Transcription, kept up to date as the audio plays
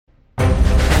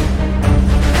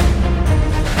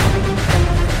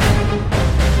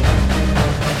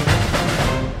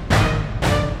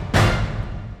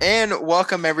And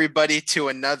welcome everybody to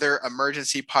another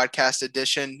emergency podcast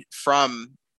edition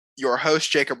from your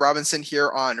host, Jacob Robinson, here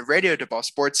on Radio DePaul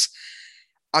Sports.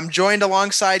 I'm joined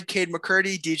alongside Cade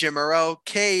McCurdy, DJ Morel.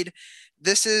 Cade,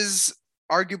 this is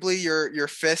arguably your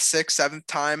fifth, sixth, seventh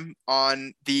time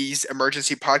on these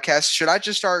emergency podcasts.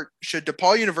 Should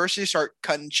DePaul University start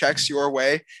cutting checks your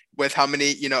way with how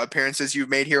many, appearances you've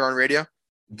made here on radio?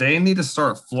 They need to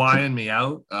start flying me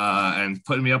out and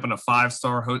putting me up in a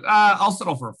 5-star hotel. I'll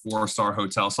settle for a 4-star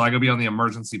hotel, so I could be on the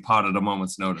emergency pod at a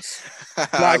moment's notice.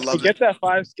 Get that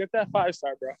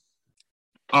 5-star, bro.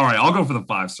 All right, I'll go for the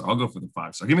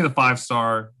 5-star. Give me the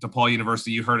 5-star. DePaul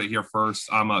University. You heard it here first.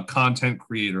 I'm a content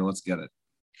creator. Let's get it.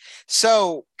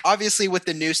 So obviously, with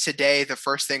the news today, the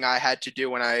first thing I had to do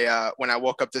when I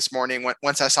woke up this morning,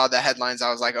 once I saw the headlines, I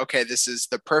was like, okay, this is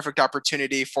the perfect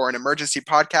opportunity for an emergency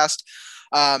podcast.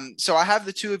 So I have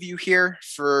the two of you here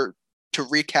to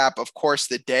recap, of course,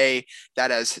 the day that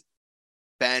has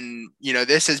been,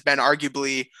 this has been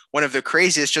arguably one of the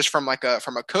craziest just from a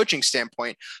coaching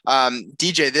standpoint.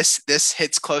 DJ, this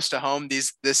hits close to home.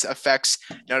 This affects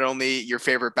not only your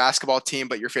favorite basketball team,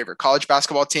 but your favorite college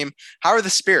basketball team. How are the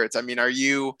spirits? I mean,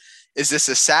 is this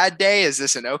a sad day? Is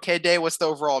this an okay day? What's the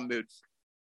overall mood?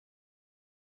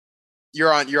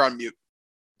 You're on mute.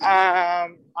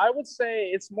 I would say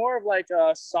it's more of like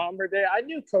a somber day. I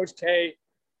knew Coach K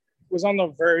was on the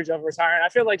verge of retiring. I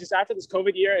feel like just after this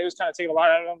COVID year, it was kind of taking a lot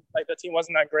out of him. Like the team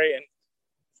wasn't that great. And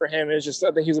for him, I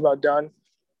think he was about done.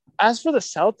 As for the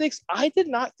Celtics, I did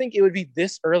not think it would be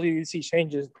this early to see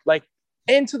changes. Like,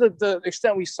 and to the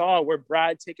extent we saw where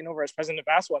Brad taking over as president of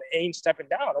basketball and Ainge stepping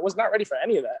down. I was not ready for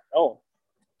any of that. Oh,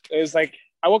 it was like,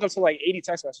 I woke up to like 80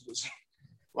 text messages.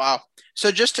 Wow.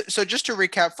 So just to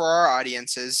recap for our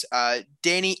audiences,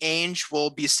 Danny Ainge will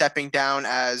be stepping down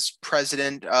as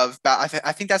president of, I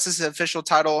think that's his official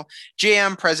title,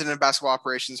 GM, president of basketball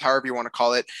operations, however you want to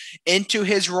call it. Into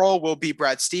his role will be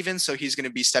Brad Stevens. So he's going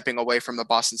to be stepping away from the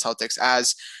Boston Celtics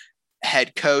as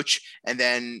head coach. And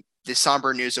then the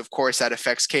somber news, of course, that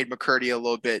affects Cade McCurdy a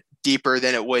little bit deeper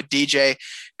than it would DJ.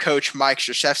 Coach Mike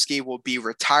Krzyzewski will be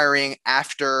retiring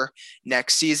after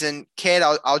next season. Cade,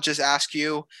 I'll just ask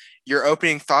you your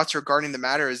opening thoughts regarding the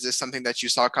matter. Is this something that you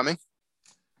saw coming?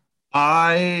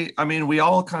 I mean, we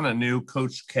all kind of knew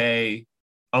Coach K,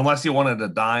 unless he wanted to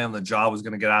die on the job, was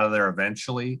going to get out of there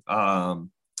eventually.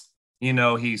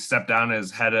 He stepped down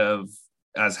as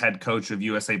head coach of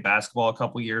USA Basketball a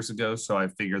couple years ago. So I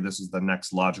figured this is the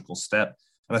next logical step.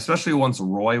 And especially once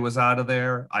Roy was out of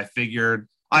there, I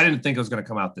didn't think it was going to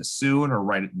come out this soon or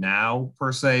right now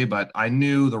per se, but I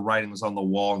knew the writing was on the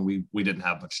wall and we didn't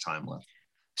have much time left.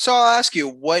 So I'll ask you,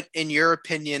 what in your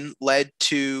opinion led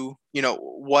to,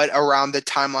 what around the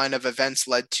timeline of events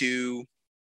led to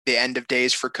the end of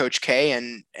days for Coach K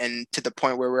and to the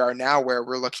point where we are now, where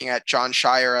we're looking at Jon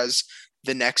Scheyer as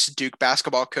the next Duke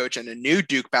basketball coach and a new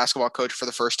Duke basketball coach for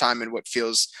the first time in what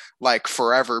feels like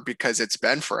forever, because it's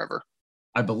been forever.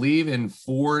 I believe in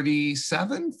 48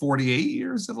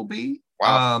 years it'll be.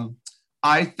 Wow.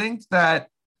 I think that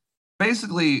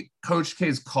basically Coach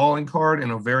K's calling card in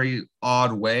a very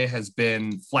odd way has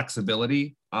been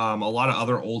flexibility. A lot of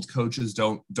other old coaches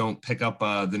don't pick up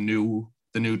the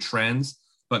new trends,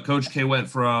 but Coach K went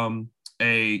from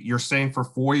you're staying for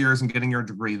 4 years and getting your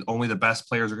degree. Only the best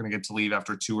players are going to get to leave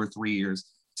after 2 or 3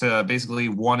 years, to basically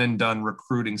one and done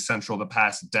recruiting central the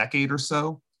past decade or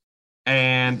so.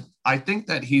 And I think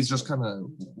that he's just kind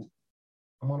of,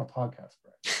 I'm on a podcast,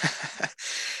 bro.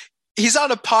 He's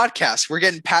on a podcast. We're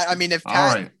getting Pat. I mean, if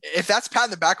that's Pat in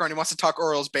the background, he wants to talk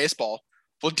Orioles baseball,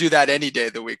 we'll do that any day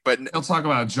of the week. But he'll talk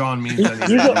about John Means.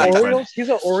 He's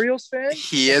an Orioles fan?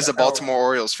 He is a Baltimore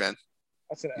Orioles fan.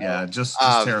 Yeah, just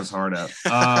tear his heart out.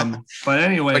 But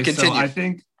anyway, so I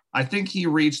think he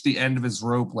reached the end of his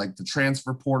rope. Like the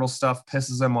transfer portal stuff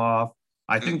pisses him off.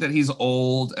 I think that he's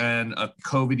old, and a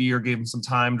COVID year gave him some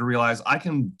time to realize I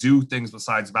can do things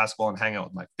besides basketball and hang out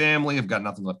with my family. I've got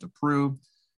nothing left to prove.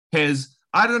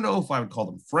 I don't know if I would call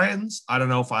them friends. I don't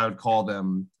know if I would call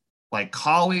them like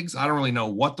colleagues. I don't really know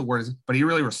what the word is, but he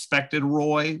really respected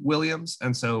Roy Williams.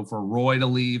 And so for Roy to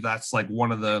leave, that's like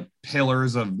one of the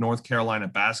pillars of North Carolina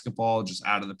basketball, just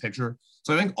out of the picture.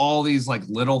 So I think all these like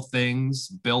little things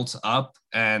built up,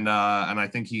 and I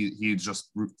think he just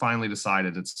finally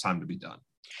decided it's time to be done.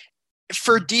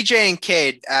 For DJ and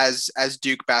Cade, as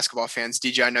Duke basketball fans,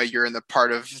 DJ, I know you're in the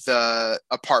part of the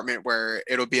apartment where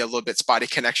it'll be a little bit spotty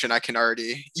connection. I can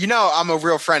already, I'm a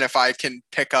real friend if I can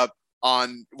pick up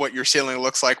on what your ceiling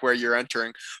looks like where you're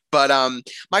entering. But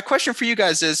my question for you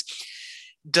guys is,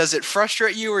 does it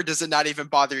frustrate you, or does it not even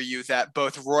bother you that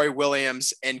both Roy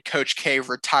Williams and Coach K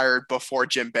retired before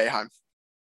Jim Boeheim?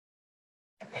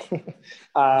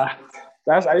 I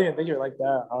didn't think of it like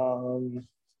that.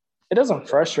 It doesn't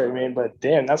frustrate me, but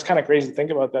damn, that's kind of crazy to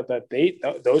think about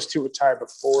that those two retired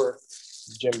before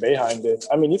Jim Boeheim did.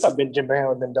 I mean, you thought Jim Boeheim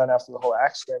would have been done after the whole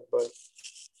accident, but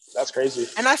that's crazy.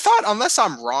 And I thought, unless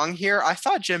I'm wrong here, I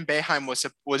thought Jim Boeheim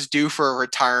was due for a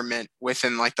retirement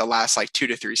within like the last like 2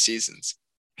 to 3 seasons.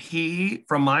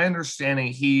 From my understanding,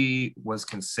 he was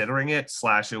considering it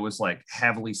 / it was like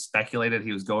heavily speculated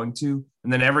he was going to,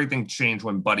 and then everything changed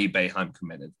when Buddy Boeheim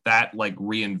committed. That like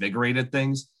reinvigorated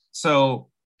things. So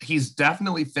he's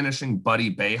definitely finishing Buddy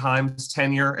Boeheim's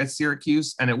tenure at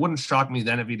Syracuse, and it wouldn't shock me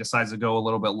then if he decides to go a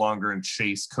little bit longer and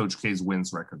chase Coach K's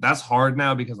wins record. That's hard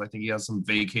now because I think he has some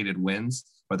vacated wins,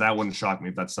 but that wouldn't shock me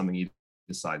if that's something he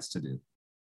decides to do.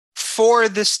 For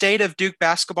the state of Duke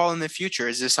basketball in the future,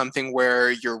 is this something where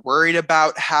you're worried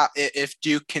about how if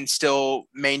Duke can still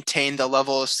maintain the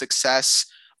level of success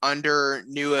under a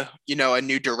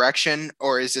new direction,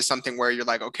 or is this something where you're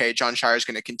like, okay, Jon Scheyer is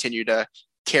going to continue to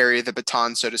carry the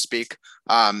baton, so to speak,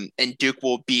 and Duke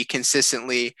will be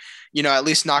consistently, at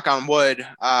least knock on wood,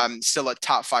 still a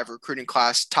top 5 recruiting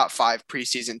class, top 5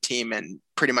 preseason team, and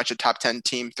pretty much a top 10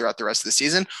 team throughout the rest of the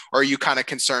season? Or are you kind of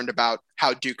concerned about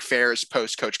how Duke fares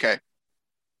post Coach K?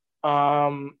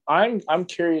 I'm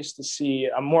curious to see.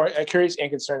 I'm more curious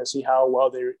and concerned to see how well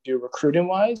they do recruiting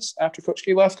wise after Coach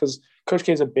K left, because Coach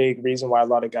K is a big reason why a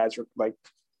lot of guys like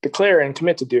declare and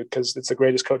commit to Duke because it's the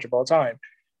greatest coach of all time.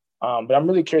 But I'm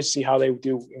really curious to see how they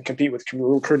do and compete with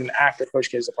recruiting after Coach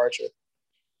K's departure.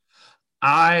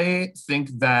 I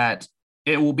think that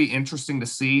it will be interesting to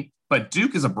see, but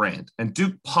Duke is a brand, and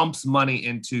Duke pumps money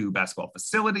into basketball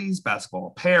facilities,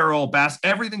 basketball apparel,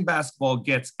 everything basketball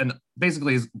gets, and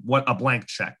basically is what a blank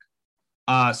check.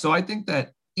 So I think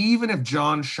that even if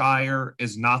Jon Scheyer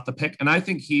is not the pick, and I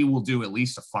think he will do at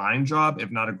least a fine job, if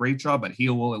not a great job, but he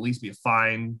will at least be a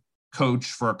fine coach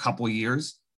for a couple of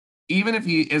years. Even if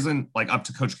he isn't like up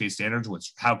to Coach K standards,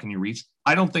 which how can you reach?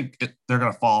 I don't think they're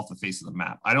going to fall off the face of the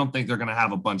map. I don't think they're going to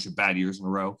have a bunch of bad years in a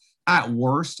row. At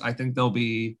worst, I think they'll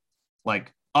be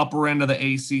like upper end of the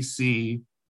ACC,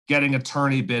 getting a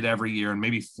tourney bid every year and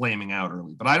maybe flaming out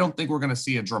early. But I don't think we're going to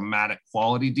see a dramatic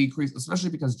quality decrease, especially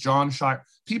because Jon Scheyer,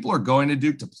 people are going to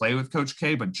Duke to play with Coach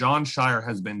K, but Jon Scheyer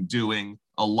has been doing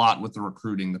a lot with the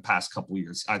recruiting the past couple of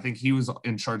years. I think he was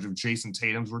in charge of Jason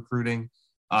Tatum's recruiting,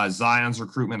 Zion's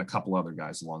recruitment, a couple other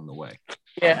guys along the way.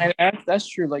 Yeah, and that's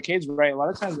true. Like Cade's right. A lot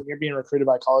of times when you're being recruited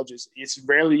by colleges, it's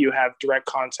rarely you have direct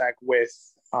contact with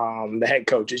the head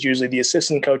coach. It's usually the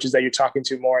assistant coaches that you're talking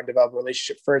to more and develop a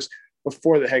relationship first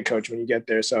before the head coach when you get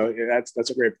there. So yeah, that's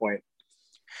a great point.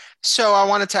 So I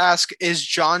wanted to ask, is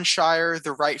Jon Scheyer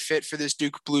the right fit for this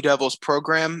Duke Blue Devils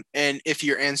program? And if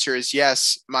your answer is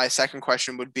yes, my second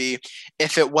question would be,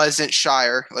 if it wasn't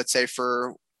Scheyer, let's say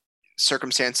for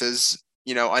circumstances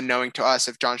unknowing to us,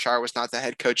 if Jon Scheyer was not the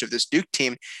head coach of this Duke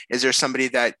team, is there somebody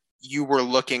that you were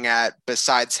looking at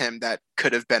besides him that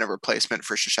could have been a replacement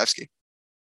for Krzyzewski?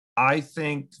 I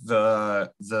think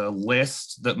the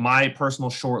list, that my personal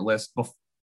short list,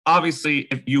 obviously,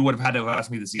 if you would have had to have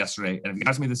asked me this yesterday, and if you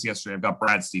asked me this yesterday, I've got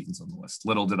Brad Stevens on the list.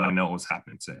 Little did I know what was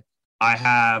happening today. I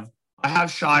have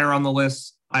Scheyer on the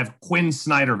list. I have Quinn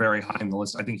Snyder very high on the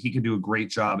list. I think he could do a great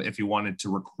job if he wanted to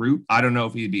recruit. I don't know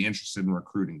if he'd be interested in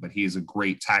recruiting, but he is a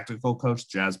great tactical coach,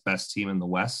 Jazz best team in the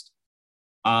West.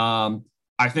 I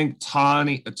think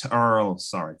Tommy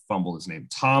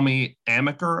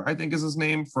Amaker, I think is his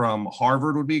name, from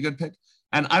Harvard would be a good pick.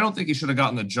 And I don't think he should have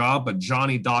gotten the job, but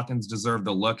Johnny Dawkins deserved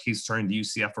a look. He's turned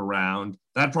UCF around.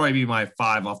 That'd probably be my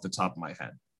 5 off the top of my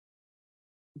head.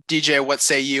 DJ, what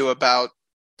say you about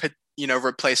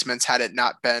replacements had it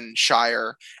not been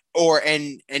Scheyer?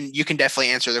 And you can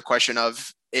definitely answer the question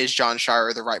of, is Jon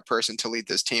Scheyer the right person to lead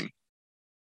this team?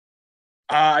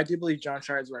 I do believe Jon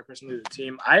Scheyer is the right person to lead the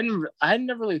team. I had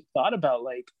never really thought about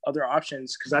like other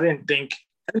options because I didn't think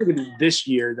it would be this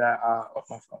year that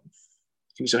my phone.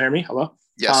 Can you still hear me? Hello?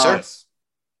 Yes, sir.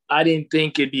 I didn't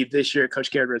think it'd be this year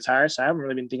Coach K would retire, so I haven't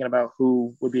really been thinking about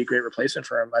who would be a great replacement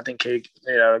for him. I think K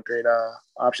great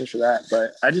options for that,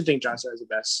 but I do think Jon Scheyer is the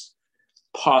best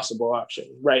possible option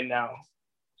right now.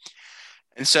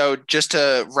 And so just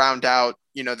to round out,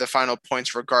 the final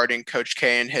points regarding Coach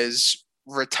K and his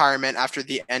retirement after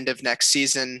the end of next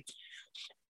season,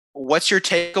 what's your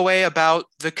takeaway about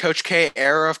the Coach K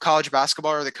era of college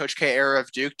basketball or the Coach K era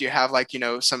of Duke? Do you have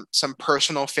some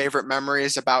personal favorite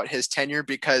memories about his tenure?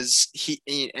 Because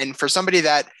and for somebody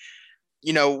that,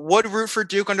 would root for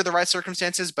Duke under the right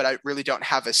circumstances, but I really don't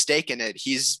have a stake in it,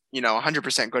 he's,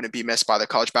 100% going to be missed by the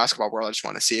college basketball world. I just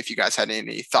want to see if you guys had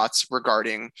any thoughts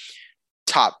regarding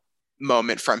top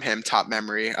moment from him, top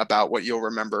memory about what you'll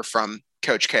remember from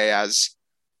Coach K as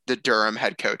the Durham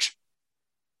head coach?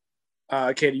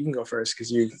 Katie, you can go first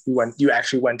because you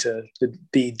actually went to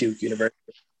the Duke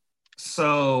University.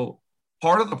 So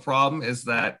part of the problem is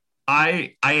that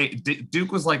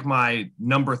Duke was like my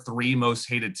number 3 most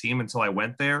hated team until I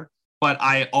went there. But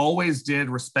I always did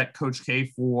respect Coach K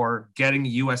for getting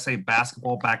USA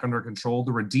basketball back under control.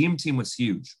 The Redeem team was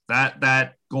huge.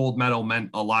 That gold medal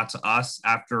meant a lot to us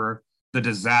after the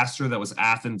disaster that was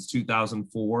Athens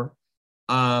 2004.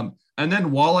 And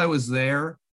then while I was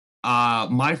there,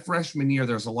 my freshman year,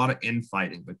 there's a lot of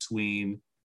infighting between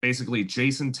basically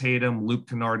Jason Tatum, Luke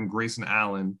Kennard, and Grayson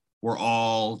Allen. Were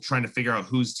all trying to figure out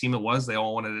whose team it was. They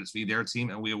all wanted it to be their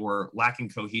team, and we were lacking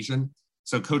cohesion.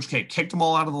 So Coach K kicked them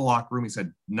all out of the locker room. He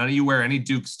said, none of you wear any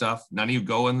Duke stuff. None of you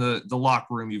go in the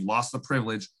locker room. You've lost the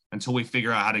privilege until we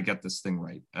figure out how to get this thing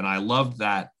right. And I loved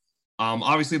that.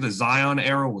 Obviously, the Zion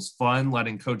era was fun,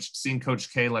 seeing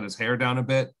Coach K let his hair down a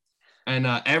bit. And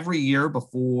every year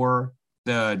before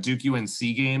the Duke UNC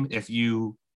game, if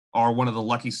you are one of the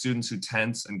lucky students who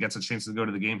tents and gets a chance to go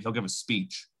to the game, he'll give a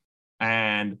speech.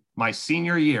 And my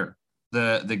senior year,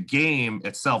 the game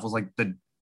itself was like the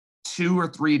 2 or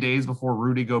 3 days before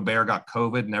Rudy Gobert got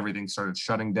COVID and everything started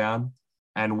shutting down.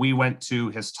 And we went to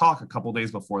his talk a couple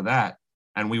days before that,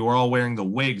 and we were all wearing the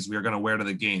wigs we were going to wear to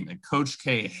the game. And Coach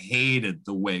K hated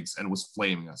the wigs and was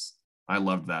flaming us. I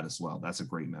loved that as well. That's a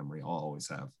great memory. I'll always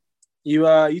have.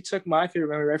 You took my favorite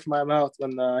memory right from my mouth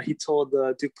when he told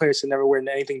the Duke players to never wear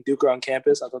anything Duke on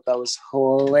campus. I thought that was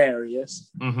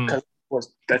hilarious. Mm-hmm.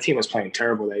 That team was playing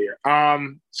terrible that year.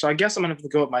 So I guess I'm gonna have to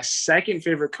go with my second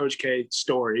favorite Coach K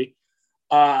story.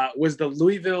 Was the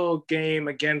Louisville game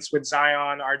with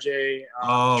Zion,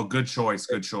 RJ. Good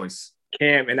choice.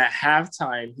 Cam, and at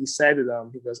halftime, he said to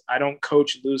them, he goes, "I don't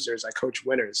coach losers, I coach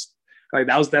winners." Like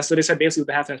that's what they said. Basically,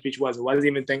 what the halftime speech was. It wasn't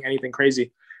even anything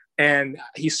crazy. And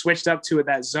he switched up to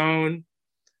that zone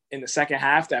in the second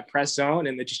half, that press zone,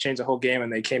 and they just changed the whole game.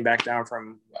 And they came back down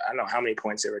from, I don't know how many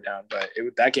points they were down, but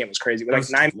that game was crazy. But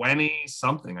like 20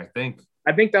 something, I think.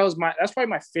 I think that's probably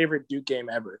my favorite Duke game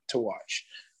ever to watch.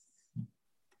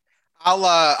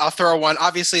 I'll throw one.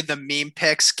 Obviously, the meme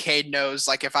picks. Cade knows.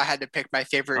 Like, if I had to pick my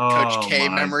favorite Coach K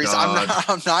memories,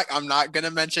 God. I'm not gonna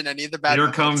mention any of the bad. Here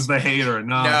moments. Comes the hater.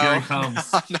 No, here he comes.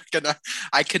 No, I'm not gonna.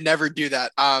 I could never do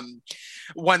that.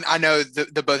 One, I know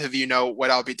the both of you know what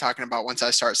I'll be talking about once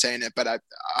I start saying it, but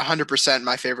 100%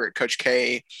 my favorite Coach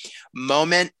K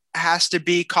moment has to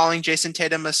be calling Jason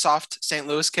Tatum a soft St.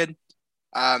 Louis kid.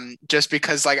 Just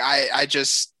because, like, I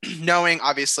just knowing,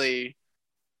 obviously,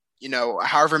 you know,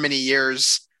 however many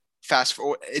years fast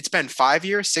forward, it's been 5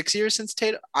 years, 6 years since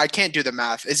Tatum. I can't do the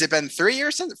math. Has it been 3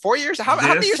 years since 4 years? How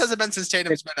many years has it been since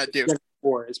Tatum's been at Duke?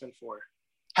 It's been four.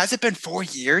 Has it been 4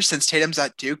 years since Tatum's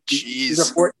at Duke?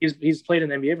 Jeez. He's played in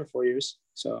the NBA for 4 years.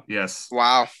 So yes.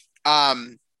 Wow.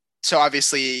 So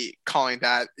obviously calling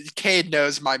that, Cade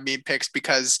knows my meme picks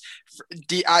because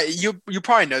you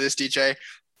probably know this, DJ.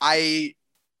 I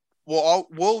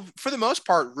will for the most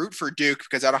part root for Duke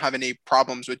because I don't have any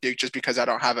problems with Duke just because I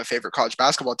don't have a favorite college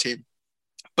basketball team.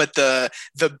 But the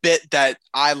bit that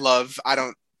I love,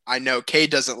 I know K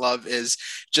doesn't love, is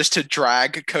just to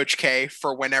drag Coach K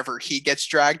for whenever he gets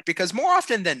dragged, because more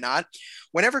often than not,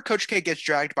 whenever Coach K gets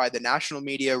dragged by the national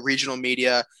media, regional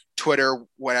media, Twitter,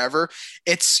 whatever,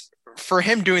 it's for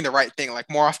him doing the right thing. Like,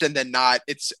 more often than not,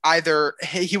 it's either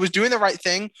he was doing the right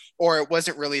thing or it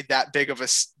wasn't really that big of a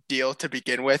deal to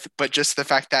begin with, but just the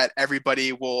fact that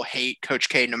everybody will hate Coach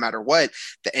K no matter what,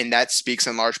 and that speaks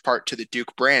in large part to the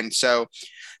Duke brand. So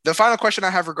the final question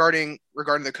I have regarding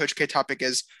the Coach K topic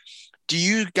is, do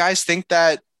you guys think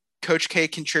that Coach K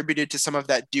contributed to some of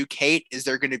that Duke hate? Is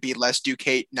there going to be less Duke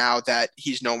hate now that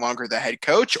he's no longer the head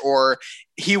coach, or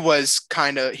he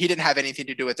didn't have anything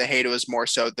to do with the hate? It was more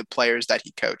so the players that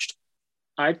he coached.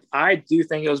 I do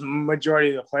think it was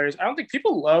majority of the players. I don't think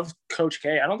people love Coach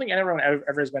K. I don't think anyone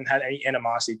ever has had any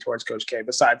animosity towards Coach K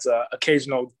besides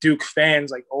occasional Duke fans,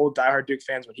 like old diehard Duke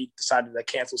fans, when he decided to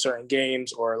cancel certain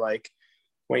games or like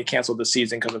when he canceled the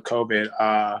season because of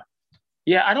COVID.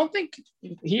 Yeah, I don't think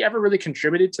he ever really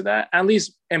contributed to that. At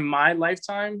least in my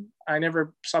lifetime, I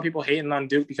never saw people hating on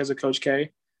Duke because of Coach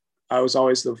K. I was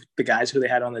always the guys who they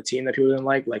had on the team that people didn't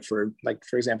like for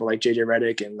example, like JJ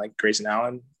Redick and like Grayson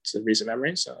Allen. It's a recent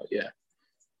memory. So yeah.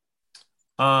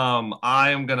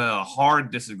 I am gonna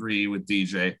hard disagree with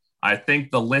DJ. I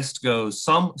think the list goes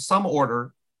some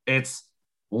order. It's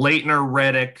Leitner,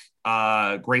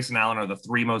 Redick, Grayson Allen are the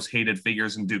 3 most hated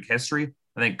figures in Duke history.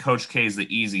 I think Coach K is the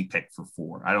easy pick for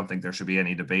 4. I don't think there should be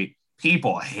any debate.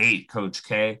 People hate Coach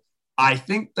K. I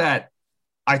think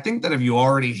I think that if you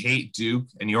already hate Duke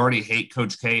and you already hate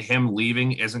Coach K, him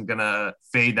leaving isn't going to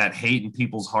fade that hate in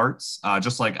people's hearts.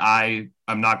 Just like I'm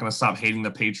not going to stop hating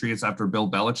the Patriots after Bill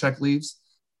Belichick leaves.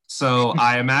 So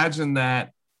I imagine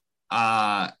that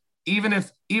even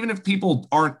if people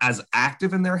aren't as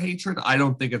active in their hatred, I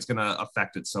don't think it's going to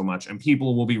affect it so much. And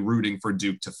people will be rooting for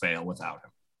Duke to fail without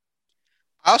him.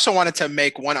 I also wanted to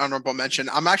make one honorable mention.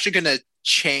 I'm actually going to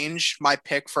change my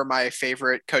pick for my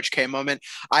favorite Coach K moment.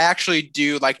 I actually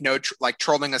do like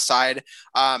trolling aside.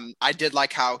 I did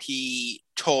like how he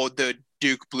told the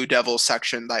Duke Blue Devils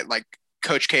section that like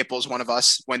Coach Capel's one of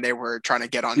us when they were trying to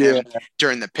get on him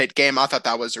during the Pitt game. I thought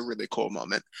that was a really cool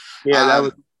moment. Yeah, that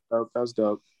was dope. That was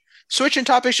dope. Switching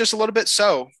topics just a little bit.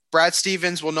 So Brad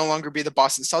Stevens will no longer be the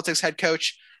Boston Celtics head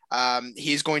coach.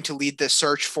 He's going to lead the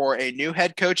search for a new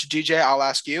head coach. DJ, I'll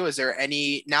ask you, is there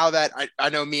any, now that I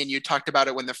know me and you talked about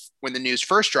it when the news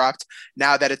first dropped,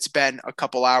 now that it's been a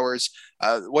couple hours,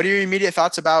 what are your immediate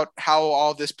thoughts about how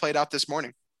all this played out this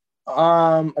morning?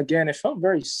 Again, it felt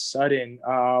very sudden.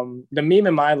 The meme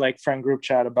in my like friend group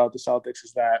chat about the Celtics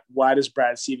is that why does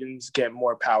Brad Stevens get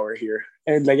more power here?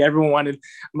 And like everyone wanted,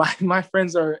 my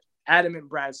friends are adamant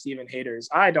Brad Stevens haters.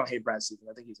 I don't hate Brad Stevens.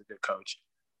 I think he's a good coach.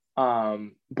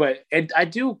 But I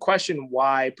do question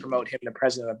why promote him to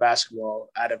president of basketball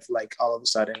out of like all of a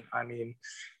sudden. I mean,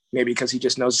 maybe because he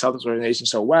just knows the Celtics organization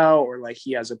so well, or like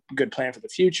he has a good plan for the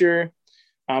future.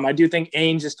 I do think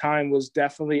Ainge's time was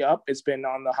definitely up. It's been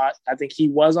on the hot. I think he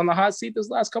was on the hot seat this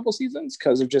last couple seasons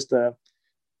because of just the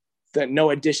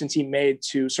no additions he made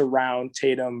to surround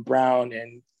Tatum, Brown,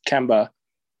 and Kemba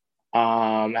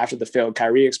after the failed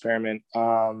Kyrie experiment.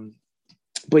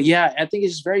 But yeah, I think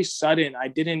it's just very sudden. I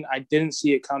didn't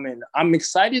see it coming. I'm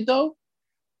excited though.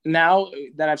 Now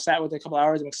that I've sat with it a couple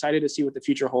hours, I'm excited to see what the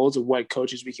future holds of what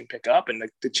coaches we can pick up and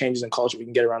the changes in culture we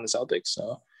can get around the Celtics.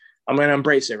 So I'm going to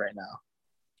embrace it right now.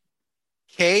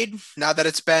 Cade, now that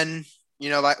it's been,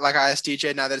 like I asked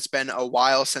DJ, now that it's been a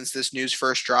while since this news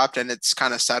first dropped and it's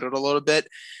kind of settled a little bit,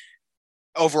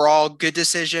 overall, good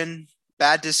decision,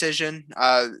 bad decision,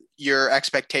 your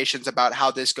expectations about how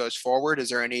this goes forward. Is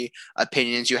there any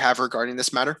opinions you have regarding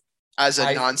this matter as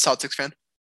a non-Celtics fan?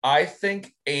 I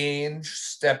think Ainge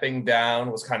stepping down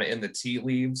was kind of in the tea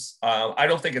leaves. I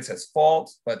don't think it's his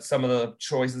fault, but some of the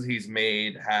choices he's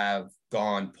made have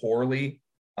gone poorly.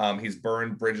 He's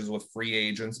burned bridges with free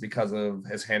agents because of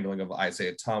his handling of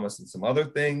Isaiah Thomas and some other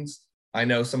things. I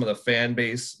know some of the fan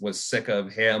base was sick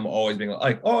of him always being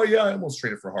like, oh, yeah, I almost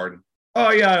traded for Harden.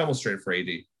 Oh, yeah, I almost traded for AD.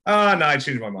 Oh, no, I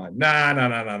changed my mind.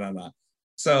 Nah.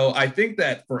 So I think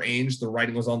that for Ainge, the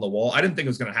writing was on the wall. I didn't think it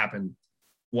was going to happen.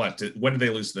 When did they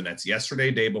lose to the Nets?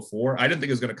 Yesterday, day before? I didn't think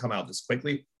it was going to come out this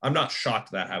quickly. I'm not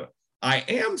shocked that happened. I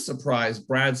am surprised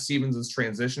Brad Stevens'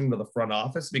 transition to the front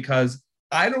office because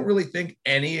I don't really think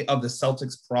any of the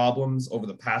Celtics' problems over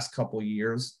the past couple of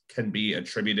years can be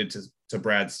attributed to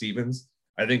Brad Stevens.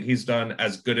 I think he's done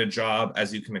as good a job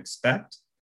as you can expect.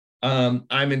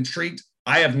 I'm intrigued.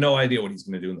 I have no idea what he's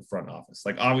going to do in the front office.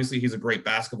 Like, obviously, he's a great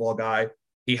basketball guy.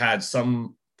 He had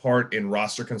some part in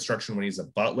roster construction when he's a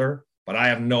Butler, but I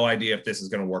have no idea if this is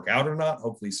going to work out or not.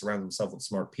 Hopefully, he surrounds himself with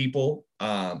smart people.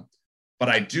 But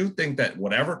I do think that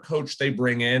whatever coach they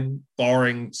bring in,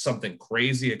 barring something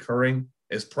crazy occurring,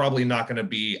 is probably not going to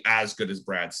be as good as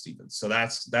Brad Stevens. So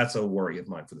that's a worry of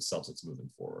mine for the Celtics moving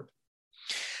forward.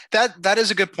 That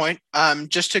is a good point.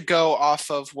 Just to go off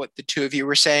of what the two of you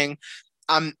were saying,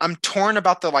 I'm torn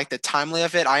about the timeline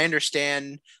of it. I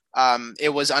understand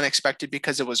it was unexpected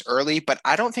because it was early, but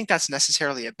I don't think that's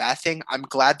necessarily a bad thing. I'm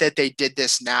glad that they did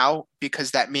this now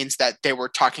because that means that they were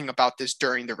talking about this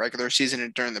during the regular season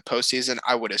and during the postseason.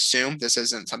 I would assume this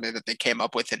isn't something that they came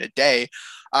up with in a day.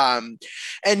 And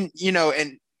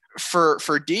for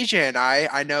DJ and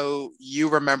I know you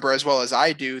remember as well as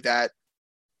I do that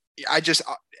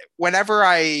whenever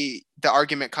the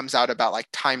argument comes out about like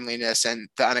timeliness and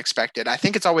the unexpected, I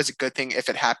think it's always a good thing if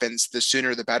it happens, the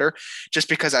sooner the better, just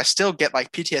because I still get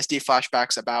like PTSD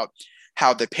flashbacks about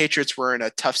how the Patriots were in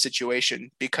a tough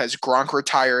situation because Gronk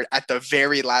retired at the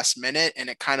very last minute and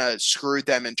it kind of screwed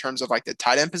them in terms of like the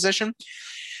tight end position.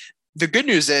 The good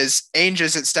news is Ainge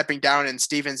isn't stepping down and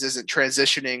Stevens isn't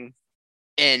transitioning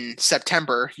in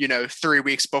September, 3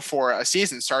 weeks before a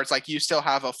season starts. Like, you still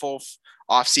have a full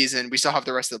off season. We still have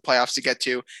the rest of the playoffs to get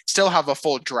to, still have a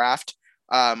full draft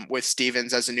with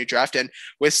Stevens as a new draft. And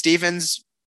with Stevens,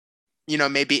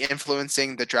 maybe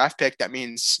influencing the draft pick, that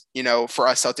means, for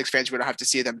us Celtics fans, we don't have to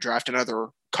see them draft another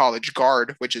college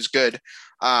guard, which is good.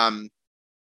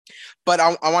 But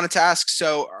I wanted to ask,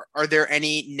 so are there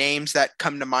any names that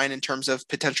come to mind in terms of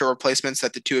potential replacements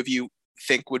that the two of you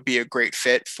think would be a great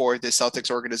fit for the Celtics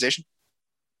organization?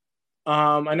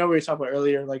 I know we were talking about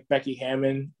earlier, like Becky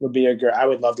Hammon would be a girl. I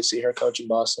would love to see her coach in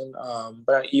Boston.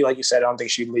 But like you said, I don't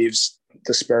think she leaves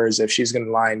the Spurs if she's going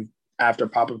to line after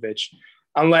Popovich,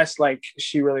 unless like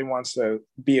she really wants to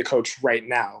be a coach right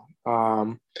now.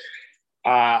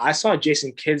 I saw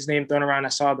Jason Kidd's name thrown around. I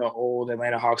saw the old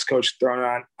Atlanta Hawks coach thrown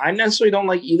around. I necessarily don't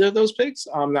like either of those picks.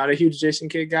 I'm not a huge Jason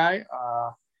Kidd guy.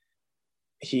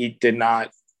 He did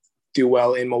not do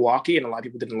well in Milwaukee, and a lot of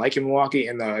people didn't like him in Milwaukee.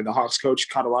 And the Hawks coach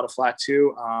caught a lot of flack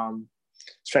too,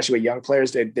 especially with young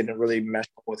players. They didn't really mesh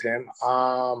up with him.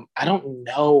 I don't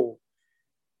know,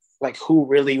 like who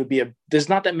really would be there's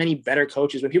not that many better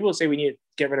coaches. When people say we need to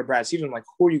get rid of Brad Stevens, like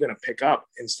who are you going to pick up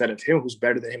instead of him? Who's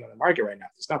better than him on the market right now?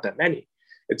 There's not that many.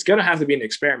 It's going to have to be an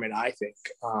experiment, I think.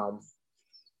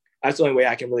 That's the only way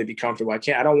I can really be comfortable. I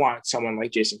don't want someone like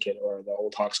Jason Kidd or the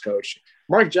old Hawks coach.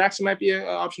 Mark Jackson might be an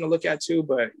option to look at too,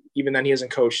 but even then he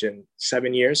hasn't coached in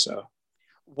 7 years. So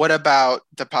what about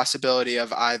the possibility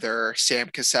of either Sam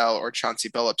Cassell or Chauncey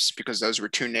Billups? Because those were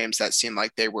two names that seemed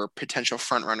like they were potential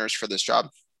front runners for this job.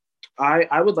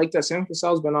 I would like that. Sam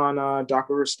Cassell's been on Doc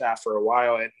Rivers' staff for a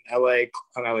while at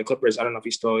LA Clippers. I don't know if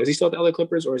is he still at the LA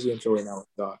Clippers or is he in Philly now with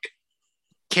Doc?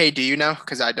 Kay, do you know?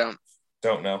 Because I don't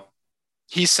know.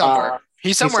 He's somewhere.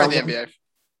 He's somewhere in the NBA.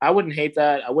 I wouldn't hate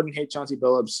that. I wouldn't hate Chauncey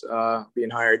Billups being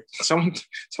hired. Someone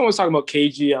was talking about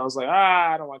KG. I was like,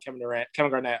 I don't want Kevin Garnett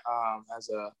as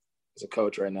a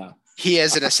coach right now. He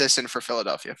is an assistant for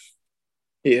Philadelphia.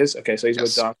 He is? Okay, so he's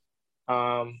with Doc.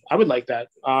 I would like that.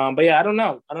 But yeah, I don't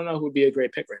know. I don't know who would be a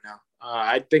great pick right now.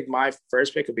 I think my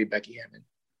first pick would be Becky Hammon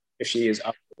if she is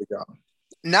up for the job.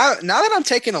 Now that I'm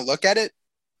taking a look at it,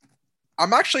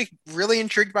 I'm actually really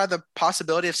intrigued by the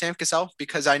possibility of Sam Cassell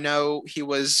because I know he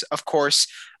was, of course,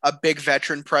 a big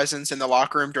veteran presence in the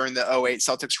locker room during the 2008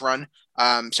 Celtics run.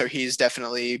 So he's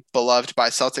definitely beloved by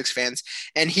Celtics fans.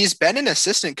 And he's been an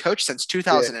assistant coach since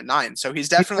 2009. Yeah. So he's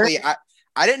definitely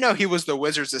 – I didn't know he was the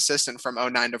Wizards assistant from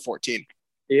 2009 to 14.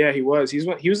 Yeah, he was. He's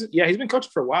been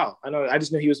coaching for a while. I know. I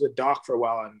just knew he was with Doc for a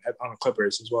while on the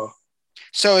Clippers as well.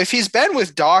 So if he's been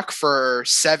with Doc for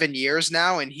 7 years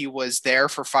now and he was there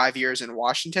for 5 years in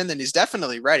Washington, then he's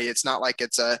definitely ready. It's not like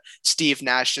it's a Steve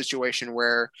Nash situation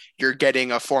where you're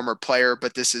getting a former player,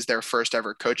 but this is their first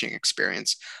ever coaching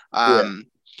experience.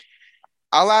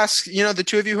 I'll ask, the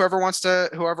two of you, whoever wants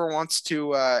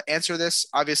to answer this.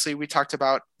 Obviously, we talked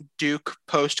about Duke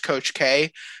post Coach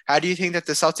K. How do you think that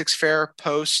the Celtics fare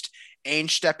post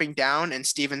Ainge stepping down and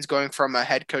Stevens going from a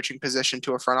head coaching position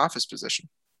to a front office position?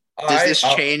 Does this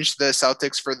change the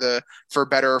Celtics for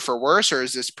better or for worse, or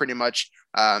is this pretty much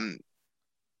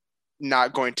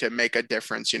not going to make a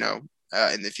difference, in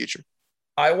the future?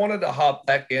 I wanted to hop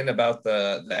back in about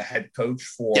the head coach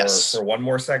for one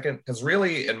more second, because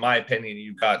really, in my opinion,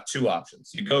 you've got two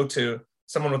options. You go to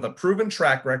someone with a proven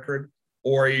track record,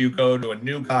 or you go to a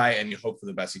new guy and you hope for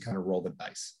the best. You kind of roll the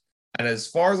dice. And as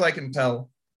far as I can tell,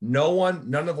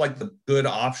 none of like the good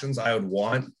options I would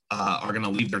want are going to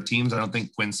leave their teams. I don't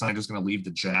think Quinn Snyder's going to leave the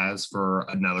Jazz for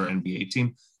another NBA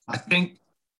team. I think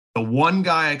the one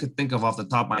guy I could think of off the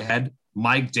top of my head,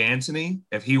 Mike D'Antoni,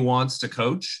 if he wants to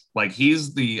coach, like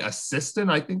he's the assistant,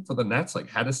 I think, for the Nets, like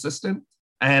head assistant.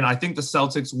 And I think the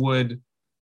Celtics would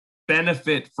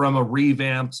benefit from a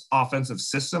revamped offensive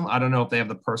system. I don't know if they have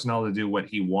the personnel to do what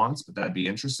he wants, but that'd be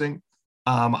interesting.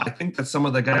 I think that some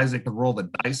of the guys they could roll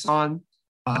the dice on,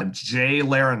 Jay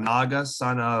Larranaga,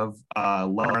 son of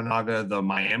Larranaga, the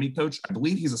Miami coach. I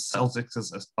believe he's a Celtics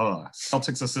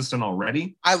assistant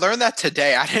already. I learned that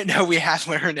today. I didn't know we had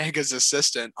Larranaga's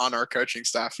assistant on our coaching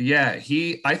staff. Yeah,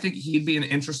 I think he'd be an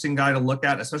interesting guy to look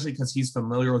at, especially because he's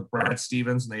familiar with Brad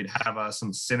Stevens, and they'd have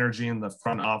some synergy in the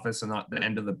front office and not the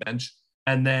end of the bench.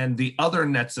 And then the other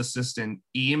Nets assistant,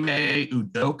 Ime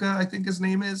Udoka, I think his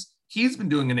name is. He's been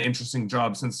doing an interesting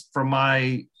job since, from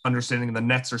my understanding, the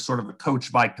Nets are sort of a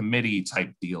coach by committee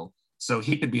type deal. So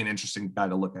he could be an interesting guy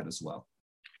to look at as well.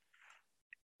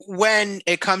 When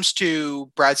it comes to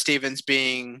Brad Stevens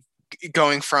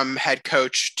going from head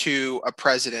coach to a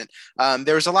president,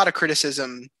 there was a lot of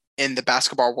criticism in the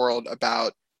basketball world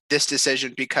about this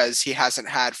decision because he hasn't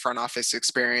had front office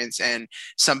experience and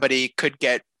somebody could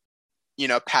get,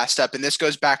 passed up. And this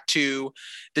goes back to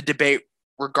the debate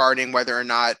regarding whether or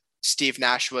not Steve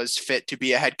Nash was fit to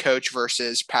be a head coach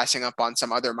versus passing up on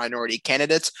some other minority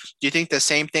candidates. Do you think the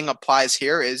same thing applies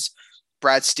here? Is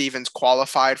Brad Stevens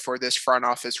qualified for this front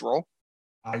office role?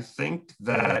 I think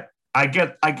that I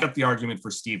get the argument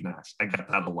for Steve Nash. I get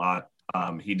that a lot.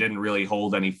 He didn't really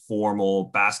hold any formal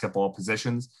basketball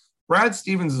positions. Brad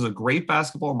Stevens is a great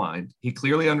basketball mind. He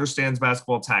clearly understands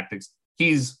basketball tactics.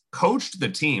 He's coached the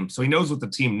team, so he knows what the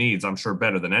team needs, I'm sure,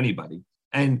 better than anybody.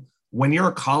 And when you're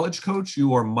a college coach,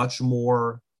 you are much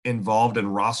more involved in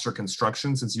roster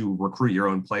construction since you recruit your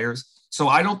own players. So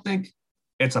I don't think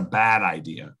it's a bad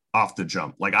idea off the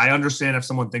jump. Like, I understand if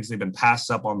someone thinks they've been passed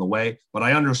up on the way, but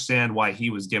I understand why he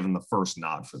was given the first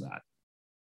nod for that.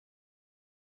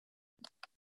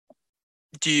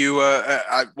 Do you,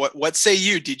 what say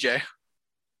you, DJ?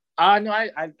 No,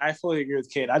 I fully agree with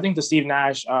Kate. I think the Steve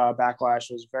Nash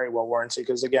backlash was very well warranted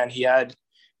because, again, he had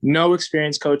no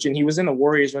experience coaching. He was in the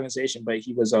Warriors organization, but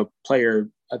he was a player,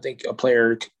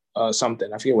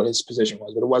 something. I forget what his position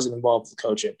was, but it wasn't involved with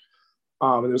coaching.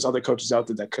 And there was other coaches out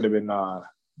there that could have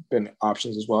been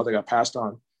options as well that got passed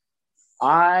on.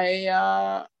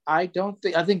 I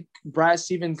think Brad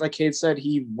Stevens, like Kate said,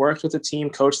 he worked with the team,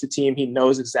 coached the team. He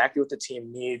knows exactly what the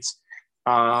team needs.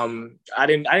 I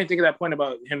didn't think of that point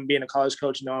about him being a college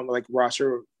coach, knowing like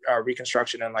roster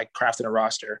reconstruction and like crafting a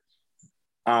roster.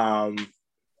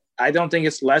 I don't think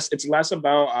it's less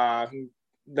about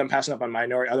them passing up on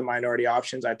other minority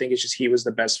options. I think it's just he was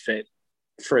the best fit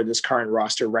for this current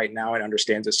roster right now and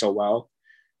understands it so well.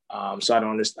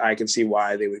 So I can see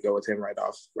why they would go with him right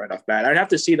off bat. I'd have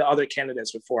to see the other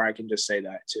candidates before I can just say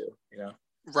that too, you know?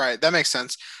 Right. That makes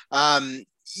sense.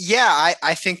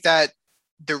 I think that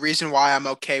the reason why I'm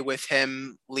okay with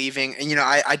him leaving, and, you know,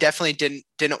 I definitely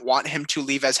didn't want him to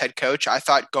leave as head coach. I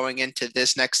thought going into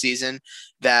this next season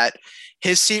that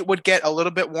his seat would get a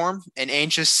little bit warm and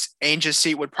Ainge's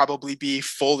seat would probably be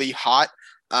fully hot.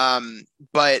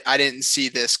 But I didn't see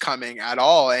this coming at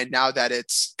all. And now that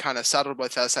it's kind of settled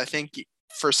with us, I think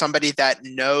for somebody that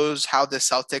knows how the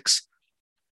Celtics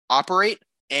operate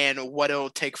and what it'll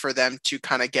take for them to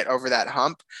kind of get over that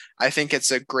hump, I think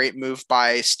it's a great move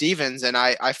by Stevens. And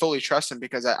I fully trust him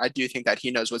because I do think that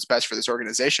he knows what's best for this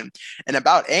organization. And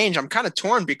about Ainge, I'm kind of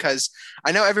torn because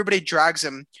I know everybody drags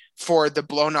him for the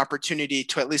blown opportunity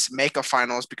to at least make a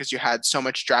finals because you had so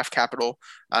much draft capital,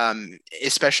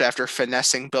 especially after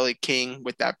finessing Billy King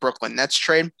with that Brooklyn Nets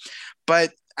trade.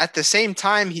 But at the same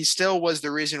time, he still was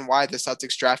the reason why the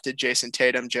Celtics drafted Jason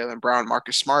Tatum, Jaylen Brown,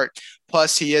 Marcus Smart.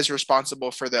 Plus, he is responsible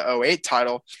for the 2008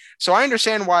 title. So I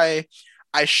understand why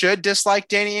I should dislike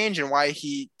Danny Ainge and why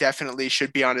he definitely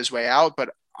should be on his way out.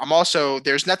 But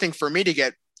there's nothing for me to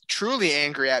get truly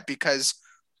angry at because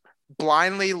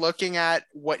blindly looking at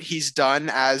what he's done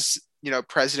as, you know,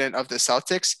 president of the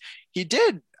Celtics, he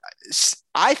did.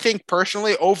 I think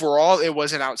personally, overall, it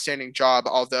was an outstanding job,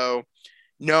 although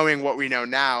knowing what we know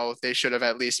now, they should have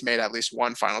at least made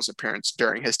one finals appearance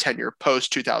during his tenure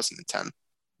post 2010.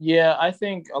 Yeah, I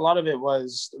think a lot of it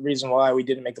was the reason why we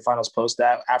didn't make the finals post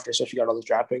that after, especially got all those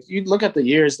draft picks. You look at the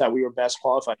years that we were best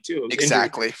qualified too.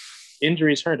 Exactly.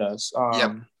 Injuries hurt us.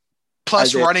 Yep.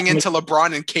 Plus running into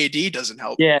LeBron and KD doesn't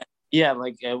help. Yeah,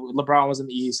 like LeBron was in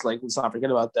the East. Like, let's not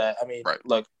forget about that. I mean, right.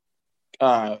 Look,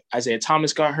 Isaiah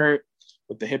Thomas got hurt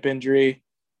with the hip injury,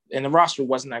 and the roster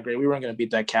wasn't that great. We weren't going to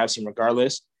beat that Cavs team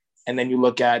regardless. And then you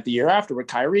look at the year after with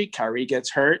Kyrie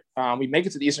gets hurt. We make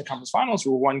it to the Eastern Conference Finals.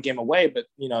 We were one game away, but,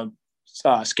 you know,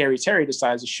 Scary Terry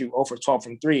decides to shoot 0 for 12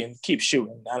 from 3 and keep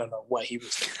shooting. I don't know what he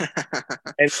was doing.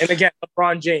 and again,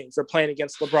 LeBron James. They're playing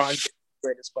against LeBron James, the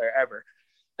greatest player ever.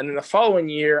 And then the following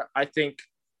year, I think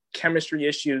chemistry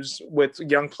issues with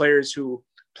young players who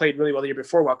played really well the year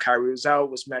before while Kyrie was out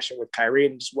was meshing with Kyrie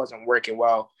and just wasn't working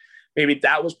well. Maybe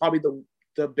that was probably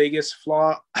the biggest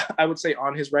flaw, I would say,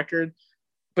 on his record.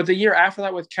 But the year after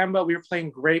that with Kemba, we were playing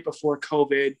great before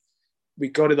COVID. We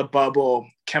go to the bubble.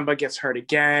 Kemba gets hurt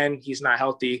again. He's not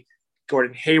healthy.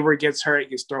 Gordon Hayward gets hurt.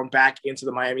 He's thrown back into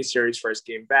the Miami series first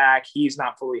game back. He's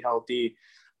not fully healthy.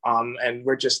 And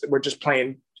we're just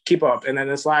playing keep up. And then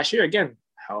this last year, again,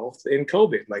 health and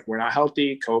COVID. Like, we're not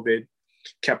healthy. COVID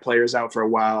kept players out for a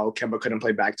while. Kemba couldn't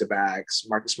play back-to-backs.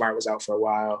 Marcus Smart was out for a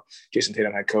while. Jason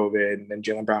Tatum had COVID, and then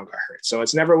Jaylen Brown got hurt. So it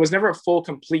was never a full,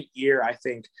 complete year, I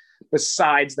think,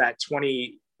 besides that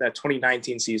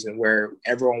 2019 season where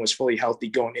everyone was fully healthy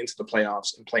going into the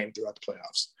playoffs and playing throughout the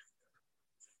playoffs.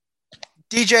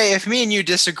 DJ, if me and you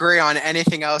disagree on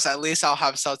anything else, at least I'll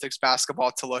have Celtics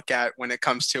basketball to look at when it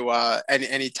comes to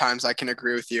any times I can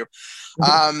agree with you.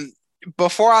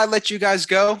 Before I let you guys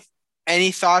go,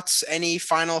 any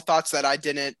final thoughts that I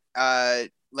didn't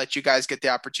let you guys get the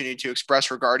opportunity to express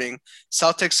regarding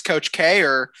Celtics Coach K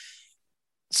or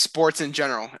sports in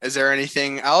general? Is there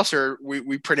anything else, or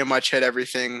we pretty much hit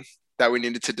everything that we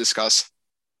needed to discuss?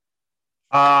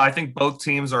 I think both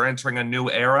teams are entering a new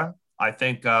era. I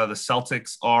think the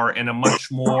Celtics are in a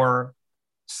much more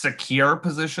secure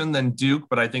position than Duke,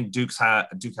 but I think Duke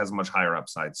has a much higher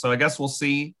upside. So I guess we'll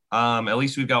see. At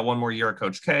least we've got one more year of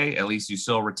Coach K. At least you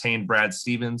still retain Brad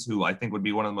Stevens, who I think would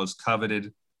be one of the most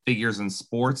coveted figures in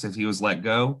sports if he was let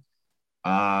go.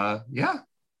 Yeah.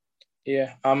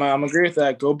 Yeah, I'm agree with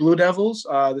that. Go Blue Devils.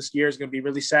 This year is going to be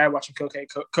really sad watching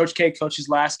Coach K coach his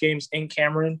last games in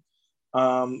Cameron.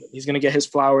 He's going to get his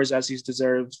flowers as he's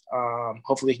deserved.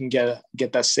 Hopefully he can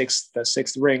get that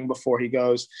sixth ring before he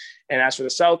goes. And as for the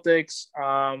Celtics,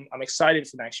 I'm excited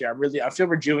for next year. I feel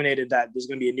rejuvenated that there's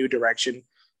going to be a new direction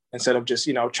instead of just,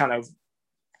 trying to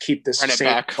keep this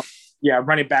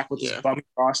running back with this bum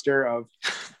roster of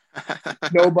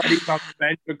nobody's on the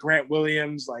bench but Grant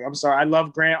Williams. Like, I'm sorry, I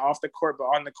love Grant off the court, but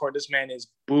on the court, this man is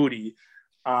booty.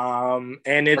 And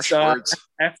it's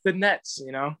F the Nets,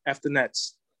 F the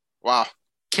Nets. Wow.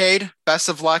 Cade, best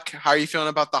of luck. How are you feeling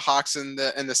about the Hawks in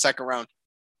the second round?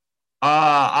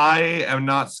 I am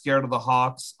not scared of the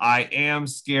Hawks. I am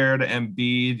scared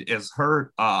Embiid is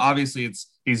hurt. Obviously,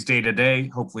 he's day-to-day.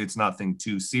 Hopefully, it's nothing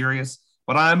too serious.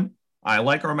 But I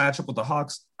like our matchup with the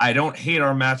Hawks. I don't hate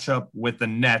our matchup with the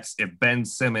Nets if Ben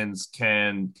Simmons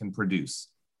can produce.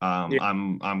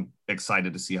 I'm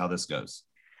excited to see how this goes.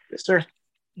 Yes, sir.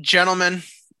 Gentlemen,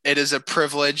 it is a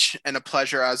privilege and a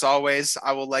pleasure as always.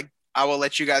 I will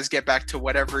let you guys get back to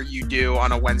whatever you do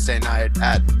on a Wednesday night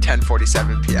at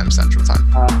 10:47 p.m. Central Time.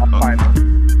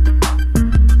 Fine.